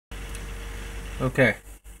Okay,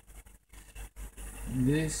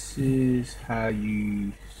 this is how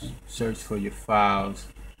you search for your files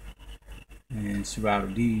in Serato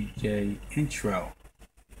DJ intro.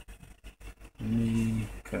 Let me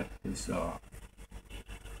cut this off.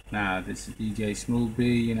 Now this is DJ Smooth B.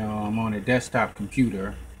 You know, I'm on a desktop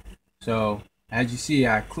computer. So as you see,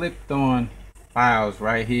 I clicked on files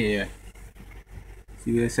right here.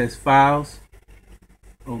 See where it says files?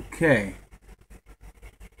 Okay.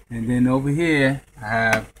 And then over here I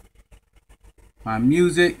have my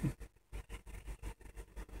music,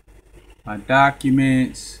 my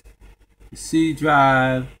documents, the C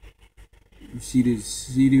drive, you see the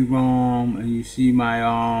CD-ROM, and you see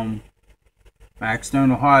my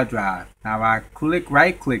external hard drive. Now I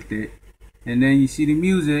right clicked it, and then you see the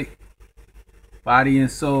music, Body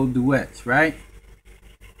and Soul Duets, right?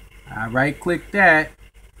 I right clicked that,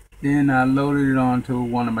 then I loaded it onto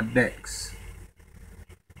one of my decks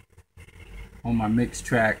on my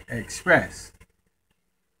mixdeck Express.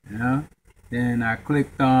 You know? Then I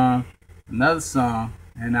clicked on another song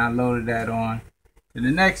and I loaded that on to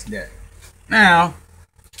the next deck. Now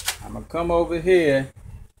I'm gonna come over here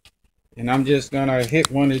and I'm just gonna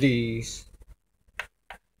hit one of these.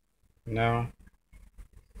 Now,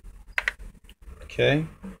 okay,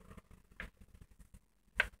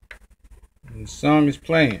 and the song is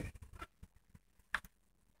playing.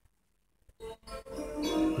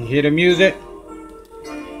 You hear the music?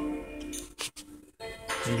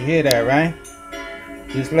 You hear that, right?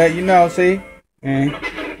 Just let you know, see? And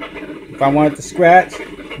if I wanted to scratch,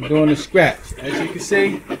 I'm doing the scratch. As you can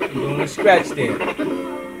see, I'm doing the scratch there.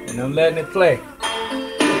 And I'm letting it play.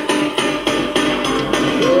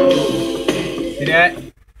 See that?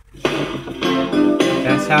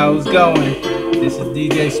 That's how it's going. This is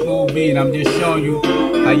DJ Smooth B, and I'm just showing you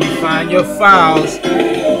how you find your files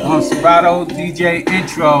on Serato DJ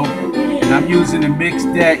Intro. And I'm using the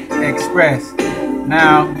mixdeck Express.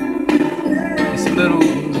 Now, it's a little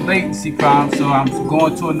latency problem, so I'm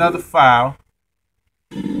going to another file.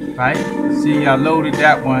 Right? See, I loaded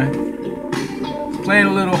that one. It's playing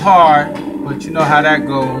a little hard, but you know how that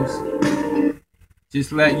goes.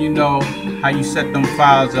 Just letting you know how you set them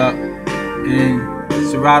files up in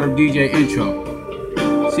Serato DJ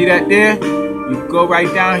Intro. See that there? You go right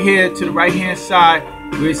down here to the right hand side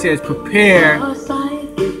where it says prepare.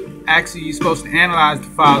 Actually, you're supposed to analyze the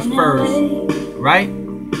files first, right?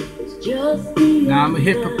 Now I'm gonna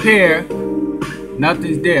hit prepare.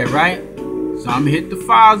 Nothing's there, right? So I'm gonna hit the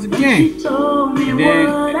files again. And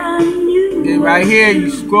then right here you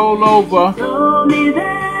scroll over.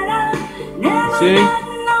 See?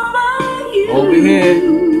 Over here.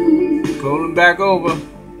 Scrolling back over.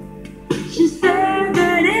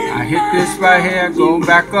 I hit this right here, going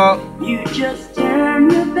back up.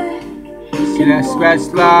 See that scratch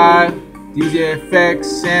slide, DJ effects,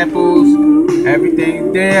 samples,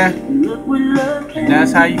 everything there. And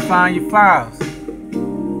that's how you find your files.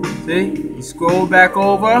 See? You scroll back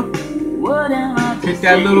over, hit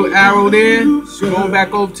that little arrow there, scroll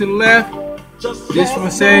back over to the left. This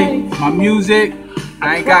one say my music.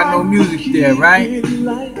 I ain't got no music there, right?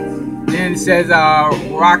 Then it says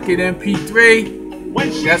Rocket MP3.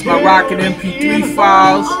 That's my Rocket MP3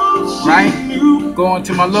 files, right? Going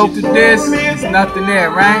to my local disk, there's nothing there,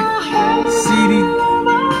 right?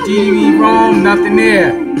 CD-ROM, nothing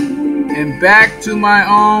there. And back to my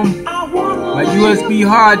my USB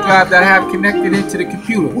hard drive that I have connected into the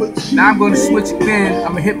computer. Now I'm going to switch again.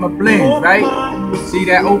 I'm going to hit my blend, right? See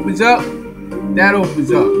that opens up? That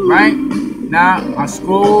opens up, right? Now I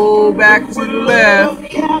scroll back to the left.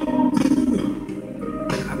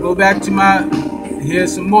 I go back to my,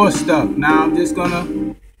 here's some more stuff. Now I'm just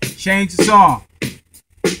gonna change the song.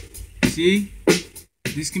 See?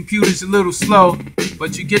 This computer's a little slow,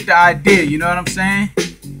 but you get the idea, you know what I'm saying?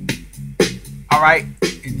 Alright,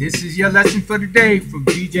 and this is your lesson for today from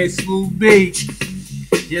DJ Smooth B.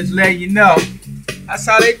 Just letting you know, that's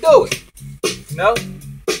how they do it. You know?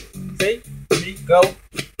 See? Me, go.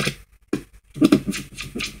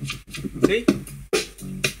 See?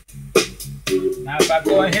 Now if I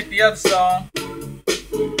go and hit the other song,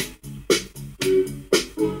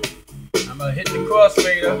 I'm gonna hit the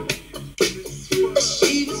crossfader.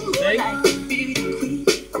 See?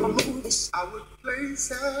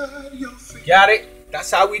 Got it?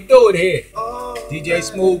 That's how we do it here. DJ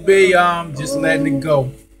Smooth B, just letting it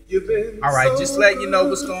go. Alright, just letting you know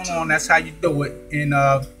what's going on. That's how you do it in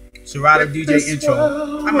Serato DJ Intro.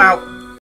 I'm out.